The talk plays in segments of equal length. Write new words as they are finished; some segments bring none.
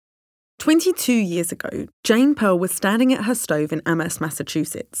22 years ago, Jane Pearl was standing at her stove in Amherst,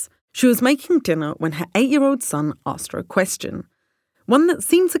 Massachusetts. She was making dinner when her 8-year-old son asked her a question, one that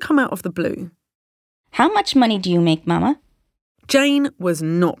seemed to come out of the blue. How much money do you make, Mama? Jane was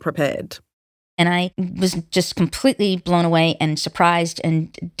not prepared. And I was just completely blown away and surprised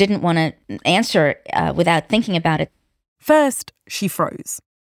and didn't want to answer without thinking about it. First, she froze.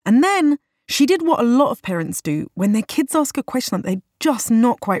 And then she did what a lot of parents do when their kids ask a question that they're just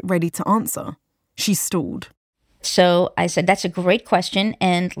not quite ready to answer. She stalled. So I said, that's a great question,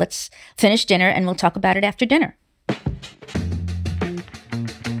 and let's finish dinner and we'll talk about it after dinner.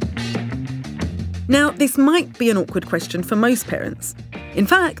 Now, this might be an awkward question for most parents. In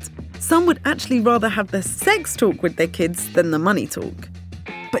fact, some would actually rather have the sex talk with their kids than the money talk.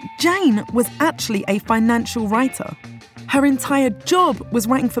 But Jane was actually a financial writer. Her entire job was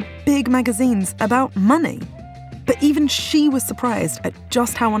writing for big magazines about money. But even she was surprised at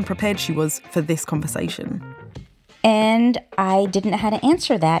just how unprepared she was for this conversation. And I didn't know how to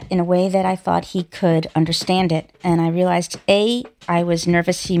answer that in a way that I thought he could understand it. And I realized, A, I was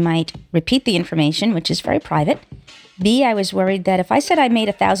nervous he might repeat the information, which is very private. B, I was worried that if I said I made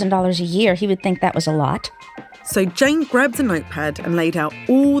 $1,000 a year, he would think that was a lot. So Jane grabbed a notepad and laid out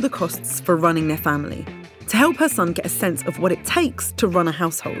all the costs for running their family to help her son get a sense of what it takes to run a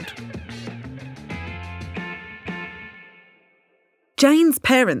household. Jane's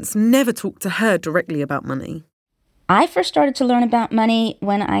parents never talked to her directly about money. I first started to learn about money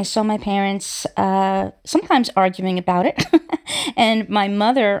when I saw my parents sometimes arguing about it. And my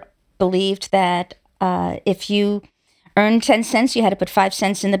mother believed that if you earned 10 cents, you had to put 5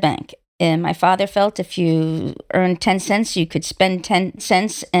 cents in the bank. And my father felt if you earned 10 cents, you could spend 10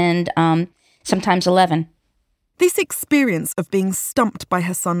 cents and sometimes 11. This experience of being stumped by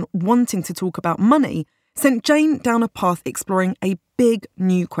her son wanting to talk about money sent Jane down a path exploring a big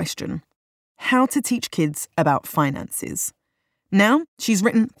new question: how to teach kids about finances. Now, she's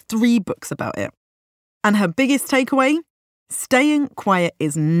written 3 books about it. And her biggest takeaway? Staying quiet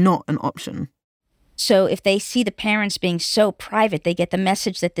is not an option. So if they see the parents being so private, they get the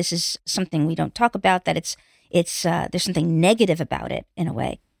message that this is something we don't talk about, that it's there's something negative about it in a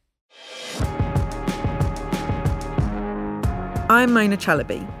way. I'm Mona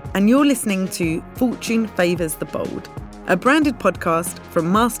Chalabi, and you're listening to Fortune Favours the Bold, a branded podcast from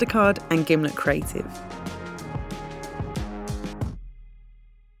MasterCard and Gimlet Creative.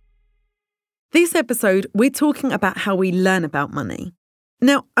 This episode, we're talking about how we learn about money.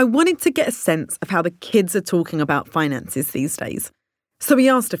 Now, I wanted to get a sense of how the kids are talking about finances these days, so we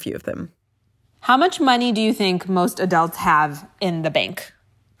asked a few of them. How much money do you think most adults have in the bank?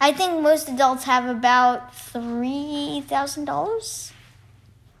 I think most adults have about $3,000.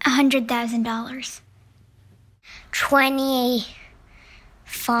 $100,000.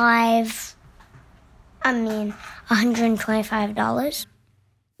 $125.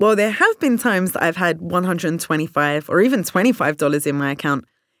 Well, there have been times that I've had $125 or even $25 in my account.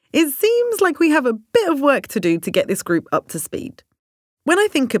 It seems like we have a bit of work to do to get this group up to speed. When I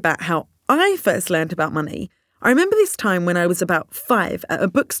think about how I first learned about money, I remember this time when I was about 5 at a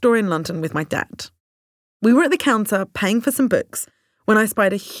bookstore in London with my dad. We were at the counter paying for some books when I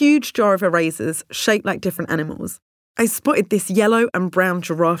spied a huge jar of erasers shaped like different animals. I spotted this yellow and brown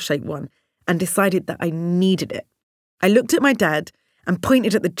giraffe-shaped one and decided that I needed it. I looked at my dad and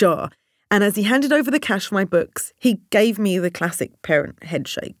pointed at the jar, and as he handed over the cash for my books, he gave me the classic parent head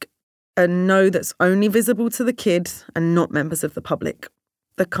shake. A no that's only visible to the kid and not members of the public.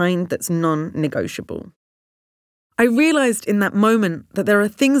 The kind that's non-negotiable. I realised in that moment that there are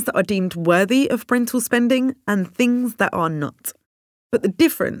things that are deemed worthy of parental spending and things that are not. But the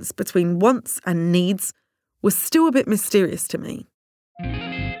difference between wants and needs was still a bit mysterious to me.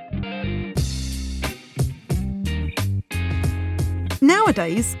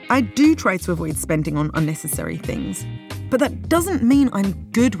 Nowadays, I do try to avoid spending on unnecessary things, but that doesn't mean I'm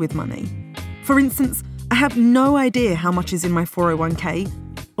good with money. For instance, I have no idea how much is in my 401k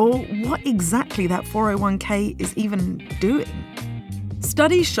or what exactly that 401k is even doing.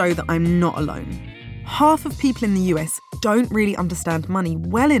 Studies show that I'm not alone. Half of people in the US don't really understand money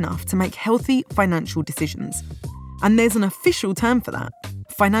well enough to make healthy financial decisions. And there's an official term for that: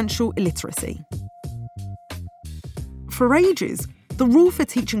 financial illiteracy. For ages, the rule for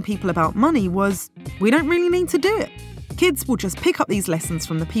teaching people about money was, we don't really need to do it. Kids will just pick up these lessons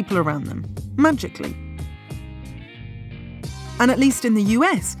from the people around them, magically. And at least in the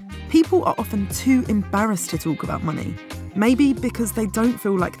US, people are often too embarrassed to talk about money, maybe because they don't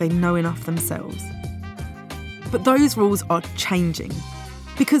feel like they know enough themselves. But those rules are changing,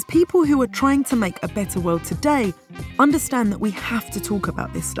 because people who are trying to make a better world today understand that we have to talk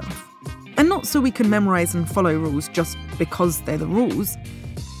about this stuff. not so we can memorise and follow rules just because they're the rules.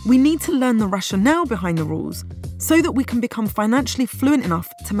 We need to learn the rationale behind the rules so that we can become financially fluent enough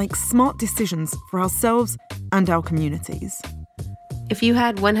to make smart decisions for ourselves and our communities. If you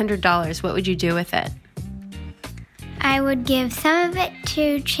had $100, what would you do with it? I would give some of it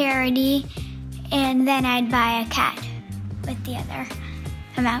to charity, and then I'd buy a cat with the other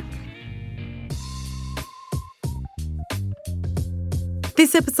amount.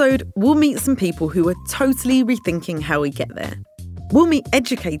 This episode, we'll meet some people who are totally rethinking how we get there. We'll meet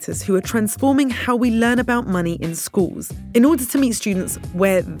educators who are transforming how we learn about money in schools in order to meet students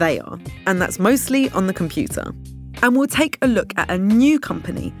where they are, and that's mostly on the computer. And we'll take a look at a new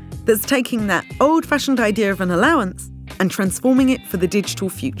company that's taking that old-fashioned idea of an allowance and transforming it for the digital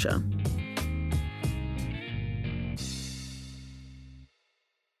future.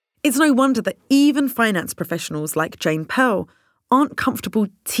 It's no wonder that even finance professionals like Jane Pearl aren't comfortable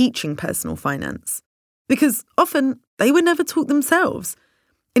teaching personal finance, because often they were never taught themselves.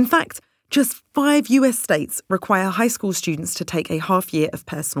 In fact, just 5 US states require high school students to take a half year of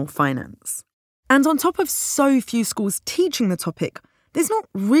personal finance. And on top of so few schools teaching the topic, there's not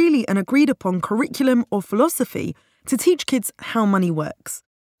really an agreed upon curriculum or philosophy to teach kids how money works.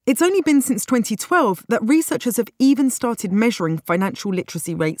 It's only been since 2012 that researchers have even started measuring financial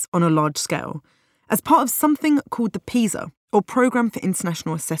literacy rates on a large scale, as part of something called the PISA, or Programme for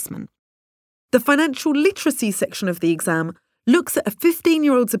International Assessment. The financial literacy section of the exam looks at a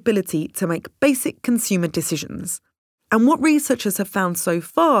 15-year-old's ability to make basic consumer decisions. And what researchers have found so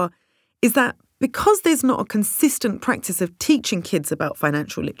far is that because there's not a consistent practice of teaching kids about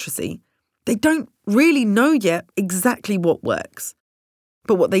financial literacy, they don't really know yet exactly what works.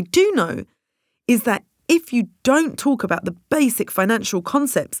 But what they do know is that if you don't talk about the basic financial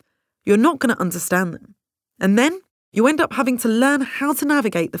concepts, you're not going to understand them. And then you end up having to learn how to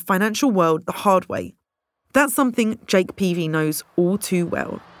navigate the financial world the hard way. That's something Jake Peavy knows all too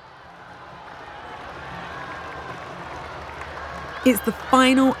well. It's the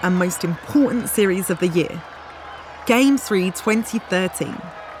final and most important series of the year. Game 3 2013.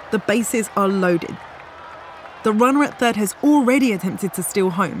 The bases are loaded. The runner at third has already attempted to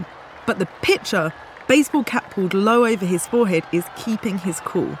steal home, but the pitcher, baseball cap pulled low over his forehead, is keeping his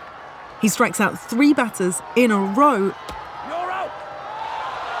cool. He strikes out 3 batters in a row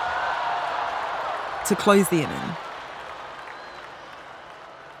to close the inning.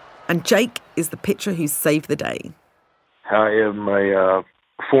 And Jake is the pitcher who saved the day. I am a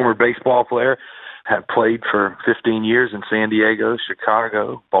former baseball player. Have played for 15 years in San Diego,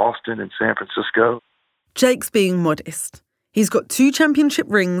 Chicago, Boston, and San Francisco. Jake's being modest. He's got 2 championship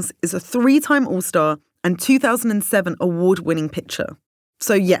rings, is a 3-time All-Star, and 2007 award-winning pitcher.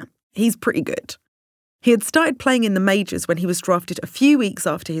 So yeah, he's pretty good. He had started playing in the majors when he was drafted a few weeks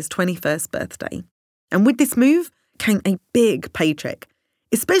after his 21st birthday. And with this move came a big paycheck,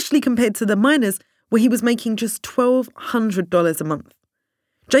 especially compared to the minors where he was making just $1,200 a month.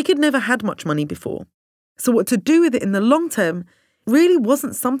 Jake had never had much money before, so what to do with it in the long term really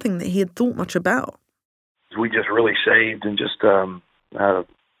wasn't something that he had thought much about. We just really saved and just had a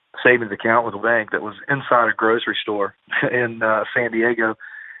savings account with a bank that was inside a grocery store in San Diego.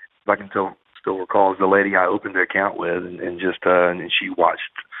 If I can still recall, the lady I opened the account with, and she watched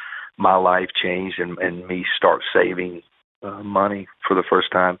my life change and me start saving money for the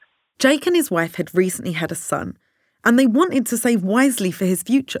first time. Jake and his wife had recently had a son, and they wanted to save wisely for his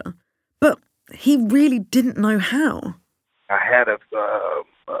future, but he really didn't know how. I had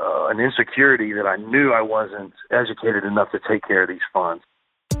an insecurity that I knew I wasn't educated enough to take care of these funds.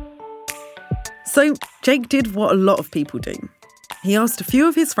 So Jake did what a lot of people do. He asked a few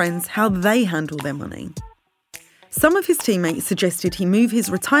of his friends how they handle their money. Some of his teammates suggested he move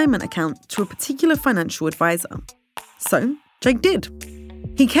his retirement account to a particular financial advisor. So Jake did.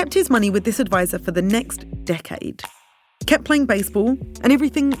 He kept his money with this advisor for the next decade, kept playing baseball, and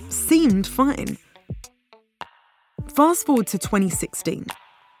everything seemed fine. Fast forward to 2016.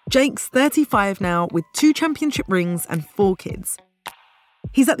 Jake's 35 now with 2 championship rings and 4 kids.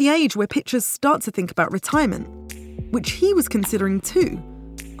 He's at the age where pitchers start to think about retirement, which he was considering too,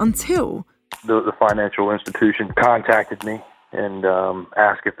 until the financial institution contacted me and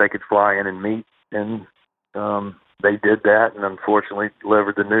asked if they could fly in and meet, and they did that, and unfortunately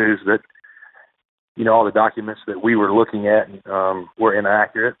delivered the news that, all the documents that we were looking at were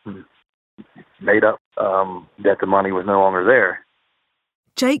inaccurate and made up, that the money was no longer there.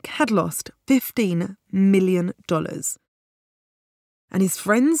 Jake had lost $15 million. And his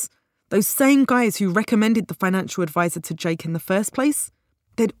friends, those same guys who recommended the financial advisor to Jake in the first place,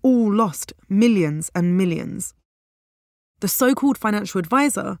 they'd all lost millions and millions. The so-called financial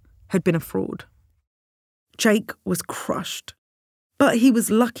advisor had been a fraud. Jake was crushed. But he was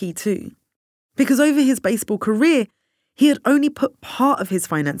lucky too, because over his baseball career, he had only put part of his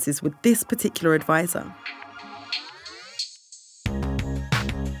finances with this particular advisor.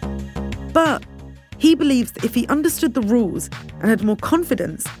 But he believes that if he understood the rules and had more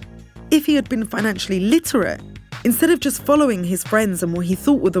confidence, if he had been financially literate, instead of just following his friends and what he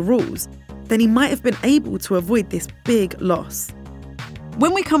thought were the rules, then he might have been able to avoid this big loss.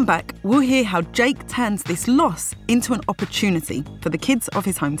 When we come back, we'll hear how Jake turns this loss into an opportunity for the kids of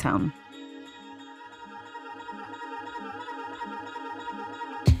his hometown.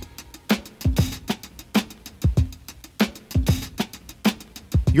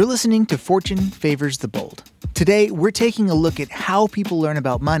 You're listening to Fortune Favors the Bold. Today, we're taking a look at how people learn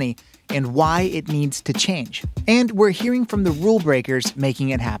about money and why it needs to change. And we're hearing from the rule breakers making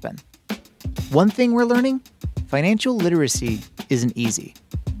it happen. One thing we're learning, financial literacy isn't easy.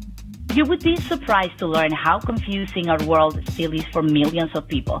 You would be surprised to learn how confusing our world still is for millions of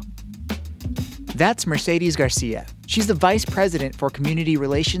people. That's Mercedes Garcia. She's the vice president for community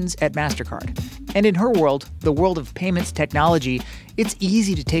relations at MasterCard. And in her world, the world of payments technology, it's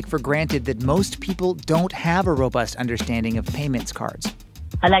easy to take for granted that most people don't have a robust understanding of payments cards.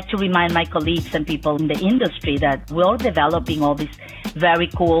 I like to remind my colleagues and people in the industry that we're developing all this very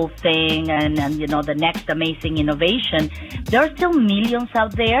cool thing and the next amazing innovation. There are still millions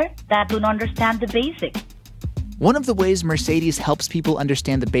out there that don't understand the basics. One of the ways Mercedes helps people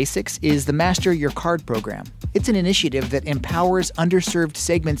understand the basics is the Master Your Card program. It's an initiative that empowers underserved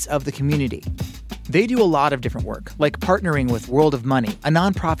segments of the community. They do a lot of different work, like partnering with World of Money, a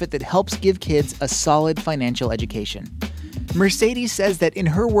nonprofit that helps give kids a solid financial education. Mercedes says that in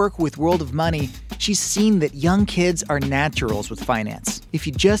her work with World of Money, she's seen that young kids are naturals with finance if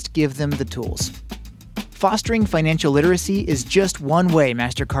you just give them the tools. Fostering financial literacy is just one way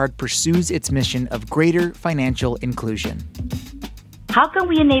MasterCard pursues its mission of greater financial inclusion. How can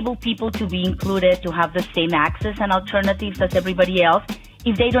we enable people to be included, to have the same access and alternatives as everybody else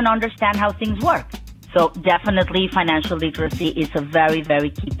if they don't understand how things work? So definitely financial literacy is a very, very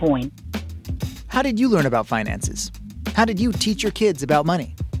key point. How did you learn about finances? How did you teach your kids about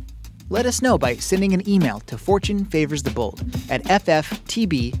money? Let us know by sending an email to Fortune Favors the Bold at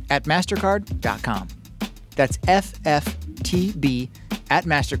fftb@mastercard.com. That's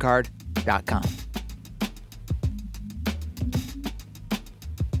fftb@mastercard.com.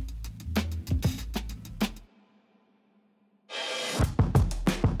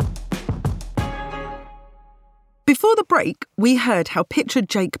 Before the break, we heard how pitcher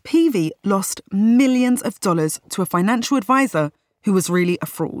Jake Peavy lost millions of dollars to a financial advisor who was really a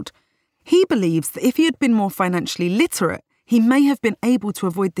fraud. He believes that if he had been more financially literate, he may have been able to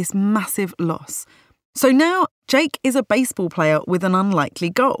avoid this massive loss. So now, Jake is a baseball player with an unlikely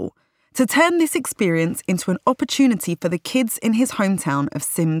goal: to turn this experience into an opportunity for the kids in his hometown of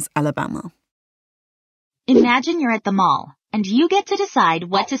Sims, Alabama. Imagine you're at the mall, and you get to decide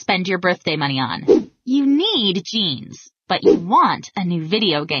what to spend your birthday money on. You need jeans, but you want a new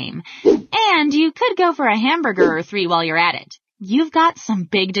video game. And you could go for a hamburger or 3 while you're at it. You've got some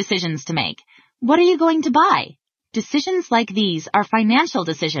big decisions to make. What are you going to buy? Decisions like these are financial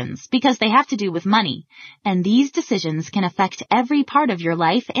decisions because they have to do with money. And these decisions can affect every part of your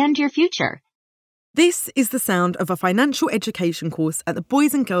life and your future. This is the sound of a financial education course at the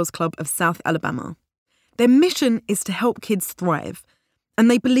Boys and Girls Club of South Alabama. Their mission is to help kids thrive, and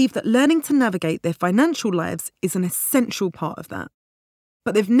they believe that learning to navigate their financial lives is an essential part of that.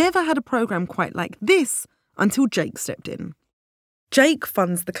 But they've never had a program quite like this until Jake stepped in. Jake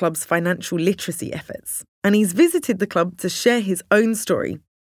funds the club's financial literacy efforts, and he's visited the club to share his own story,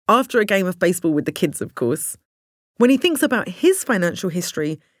 after a game of baseball with the kids, of course. When he thinks about his financial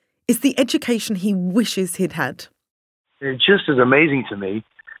history, it's the education he wishes he'd had. It just is amazing to me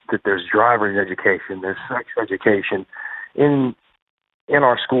that there's driver's education, there's sex education in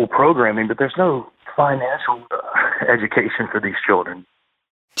our school programming, but there's no financial education for these children.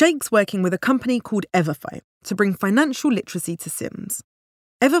 Jake's working with a company called Everfi to bring financial literacy to Sims.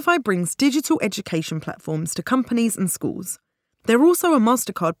 Everfi brings digital education platforms to companies and schools. They're also a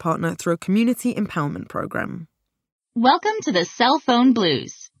MasterCard partner through a community empowerment program. Welcome to the Cell Phone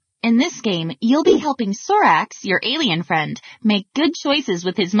Blues. In this game, you'll be helping Sorax, your alien friend, make good choices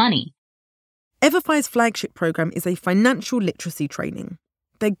with his money. Everfi's flagship program is a financial literacy training.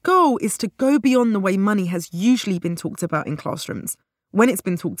 Their goal is to go beyond the way money has usually been talked about in classrooms, when it's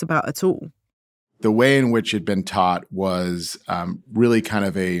been talked about at all. The way in which it'd been taught was really kind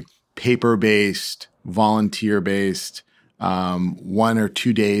of a paper-based, volunteer-based, 1 or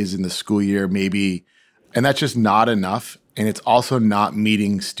 2 days in the school year maybe. And that's just not enough. And it's also not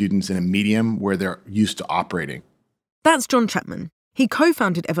meeting students in a medium where they're used to operating. That's John Chapman. He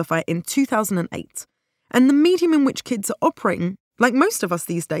co-founded Everfi in 2008. And the medium in which kids are operating, like most of us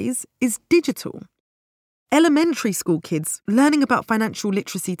these days, is digital. Elementary school kids learning about financial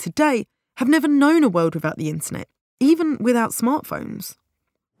literacy today have never known a world without the internet, even without smartphones.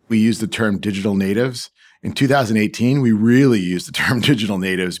 We use the term digital natives. In 2018, we really used the term digital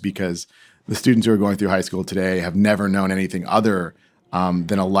natives because the students who are going through high school today have never known anything other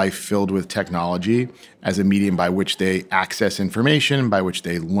than a life filled with technology as a medium by which they access information, by which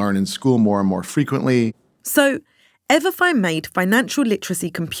they learn in school more and more frequently. So, Everfi made financial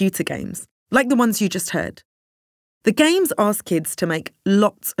literacy computer games, like the ones you just heard. The games ask kids to make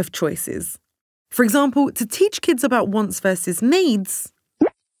lots of choices. For example, to teach kids about wants versus needs.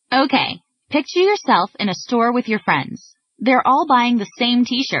 Okay, picture yourself in a store with your friends. They're all buying the same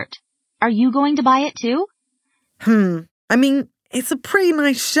t-shirt. Are you going to buy it too? I mean, it's a pretty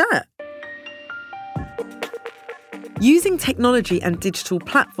nice shirt. Using technology and digital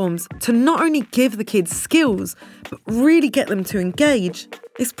platforms to not only give the kids skills, but really get them to engage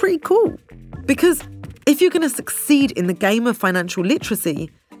is pretty cool. Because if you're going to succeed in the game of financial literacy,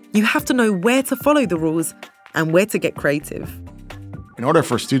 you have to know where to follow the rules and where to get creative. In order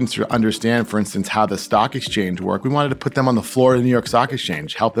for students to understand, for instance, how the stock exchange worked, we wanted to put them on the floor of the New York Stock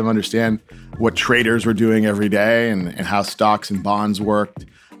Exchange, help them understand what traders were doing every day and how stocks and bonds worked,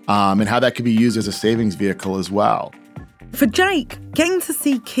 and how that could be used as a savings vehicle as well. For Jake, getting to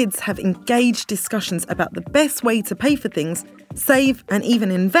see kids have engaged discussions about the best way to pay for things, save and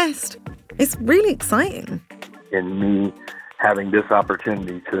even invest is really exciting. And me having this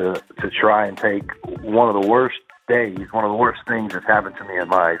opportunity to try and take one of the worst days, one of the worst things that's happened to me in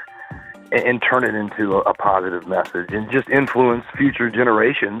life, and turn it into a positive message and just influence future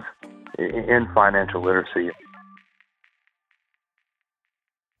generations in financial literacy.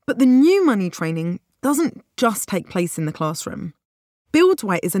 But the new money training doesn't just take place in the classroom. Bill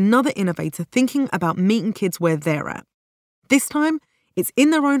Dwight is another innovator thinking about meeting kids where they're at. This time, it's in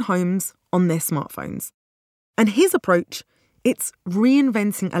their own homes on their smartphones. And his approach, it's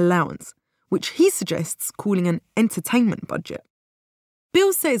reinventing allowance, which he suggests calling an entertainment budget.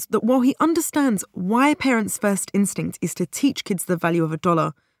 Bill says that while he understands why parents' first instinct is to teach kids the value of a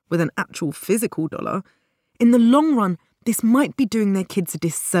dollar with an actual physical dollar, in the long run, this might be doing their kids a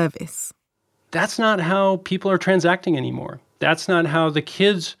disservice. That's not how people are transacting anymore. That's not how the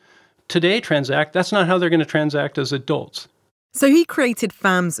kids today transact. That's not how they're going to transact as adults. So he created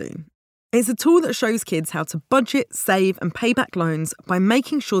FamZoo. It's a tool that shows kids how to budget, save, and pay back loans by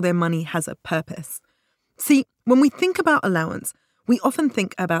making sure their money has a purpose. See, when we think about allowance, we often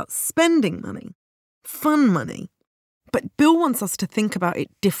think about spending money, fun money. But Bill wants us to think about it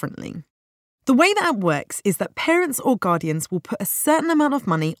differently. The way that works is that parents or guardians will put a certain amount of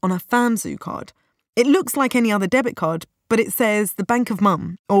money on a FamZoo card. It looks like any other debit card, but it says the Bank of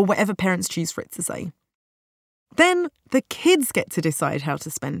Mum, or whatever parents choose for it to say. Then the kids get to decide how to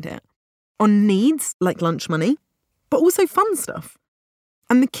spend it. On needs, like lunch money, but also fun stuff.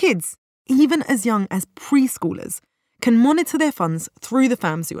 And the kids, even as young as preschoolers, can monitor their funds through the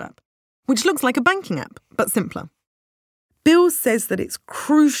FamZoo app, which looks like a banking app, but simpler. Bill says that it's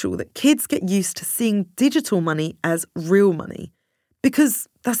crucial that kids get used to seeing digital money as real money, because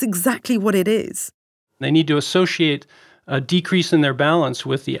that's exactly what it is. They need to associate a decrease in their balance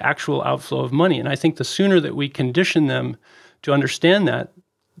with the actual outflow of money. And I think the sooner that we condition them to understand that,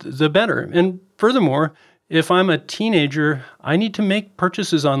 the better. And furthermore, if I'm a teenager, I need to make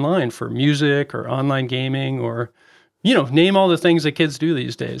purchases online for music or online gaming or, name all the things that kids do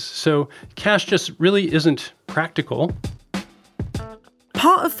these days. So cash just really isn't practical.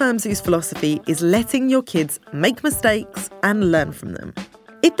 Part of FamZoo's philosophy is letting your kids make mistakes and learn from them.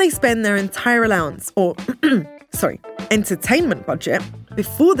 If they spend their entire allowance, or, entertainment budget,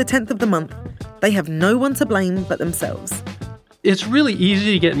 before the 10th of the month, they have no one to blame but themselves. It's really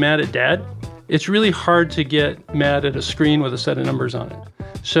easy to get mad at dad. It's really hard to get mad at a screen with a set of numbers on it.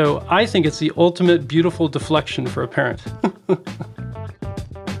 So I think it's the ultimate beautiful deflection for a parent.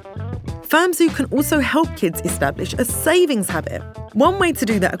 FamZoo can also help kids establish a savings habit. One way to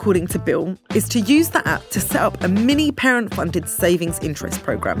do that, according to Bill, is to use the app to set up a mini parent-funded savings interest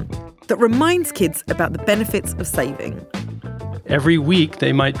program that reminds kids about the benefits of saving. Every week,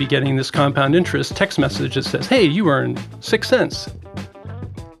 they might be getting this compound interest text message that says, hey, you earned 6 cents.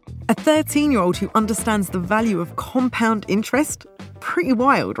 A 13-year-old who understands the value of compound interest? Pretty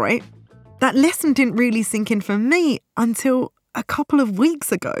wild, right? That lesson didn't really sink in for me until a couple of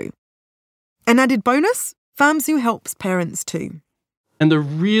weeks ago. An added bonus, FamZoo helps parents too. And the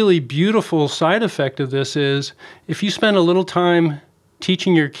really beautiful side effect of this is if you spend a little time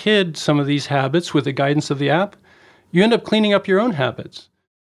teaching your kid some of these habits with the guidance of the app, you end up cleaning up your own habits.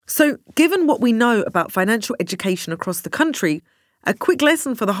 So, given what we know about financial education across the country, a quick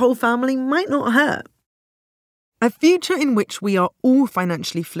lesson for the whole family might not hurt. A future in which we are all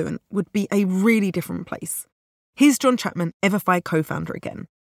financially fluent would be a really different place. Here's John Chapman, Everfi co-founder again.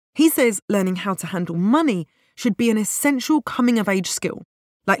 He says learning how to handle money should be an essential coming-of-age skill,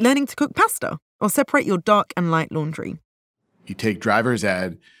 like learning to cook pasta or separate your dark and light laundry. You take driver's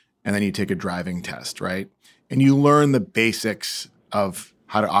ed, and then you take a driving test, right? And you learn the basics of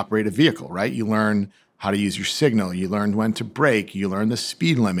how to operate a vehicle, right? You learn how to use your signal. You learn when to brake. You learn the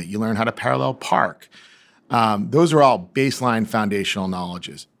speed limit. You learn how to parallel park. Those are all baseline foundational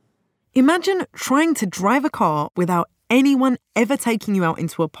knowledges. Imagine trying to drive a car without anyone ever taking you out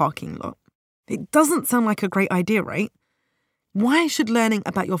into a parking lot. It doesn't sound like a great idea, right? Why should learning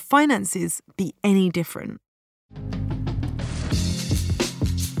about your finances be any different?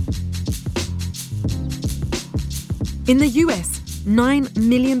 In the US, 9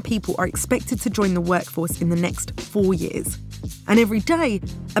 million people are expected to join the workforce in the next 4 years. And every day,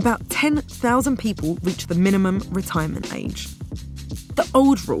 about 10,000 people reach the minimum retirement age. The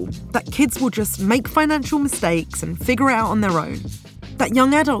old rule that kids will just make financial mistakes and figure it out on their own, that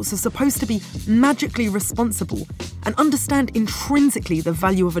young adults are supposed to be magically responsible and understand intrinsically the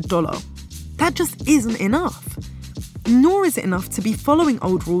value of a dollar, that just isn't enough. Nor is it enough to be following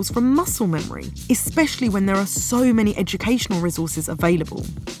old rules from muscle memory, especially when there are so many educational resources available.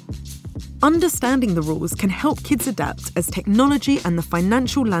 Understanding the rules can help kids adapt as technology and the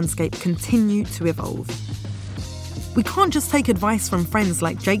financial landscape continue to evolve. We can't just take advice from friends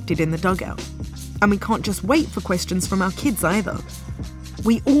like Jake did in the dugout. And we can't just wait for questions from our kids either.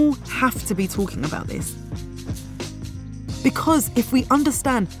 We all have to be talking about this. Because if we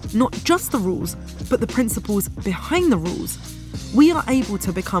understand not just the rules, but the principles behind the rules, we are able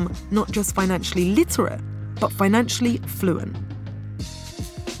to become not just financially literate, but financially fluent.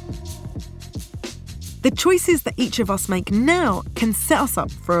 The choices that each of us make now can set us up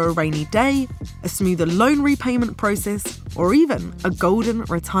for a rainy day, a smoother loan repayment process, or even a golden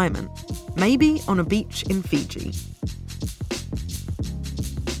retirement, maybe on a beach in Fiji.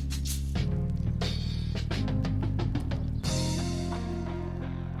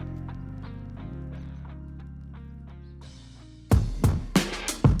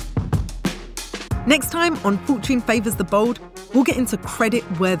 Next time on Fortune Favours the Bold, we'll get into credit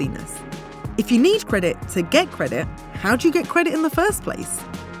worthiness. If you need credit to get credit, how do you get credit in the first place?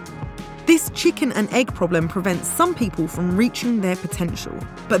 This chicken and egg problem prevents some people from reaching their potential,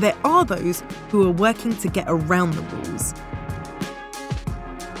 but there are those who are working to get around the rules.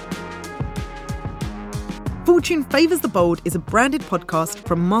 Fortune Favours the Bold is a branded podcast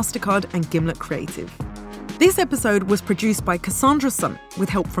from MasterCard and Gimlet Creative. This episode was produced by Cassandra Sun with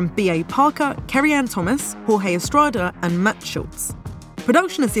help from B.A. Parker, Kerry-Ann Thomas, Jorge Estrada and Matt Schultz.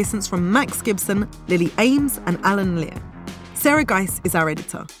 Production assistance from Max Gibson, Lily Ames and Alan Lear. Sarah Geiss is our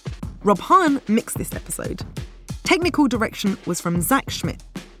editor. Rob Hahn mixed this episode. Technical direction was from Zach Schmidt.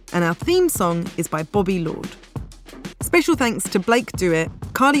 And our theme song is by Bobby Lord. Special thanks to Blake Dewitt,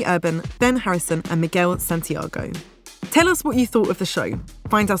 Carly Urban, Ben Harrison and Miguel Santiago. Tell us what you thought of the show.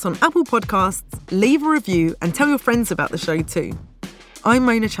 Find us on Apple Podcasts, leave a review and tell your friends about the show too. I'm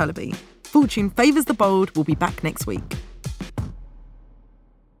Mona Chalabi. Fortune Favours the Bold will be back next week.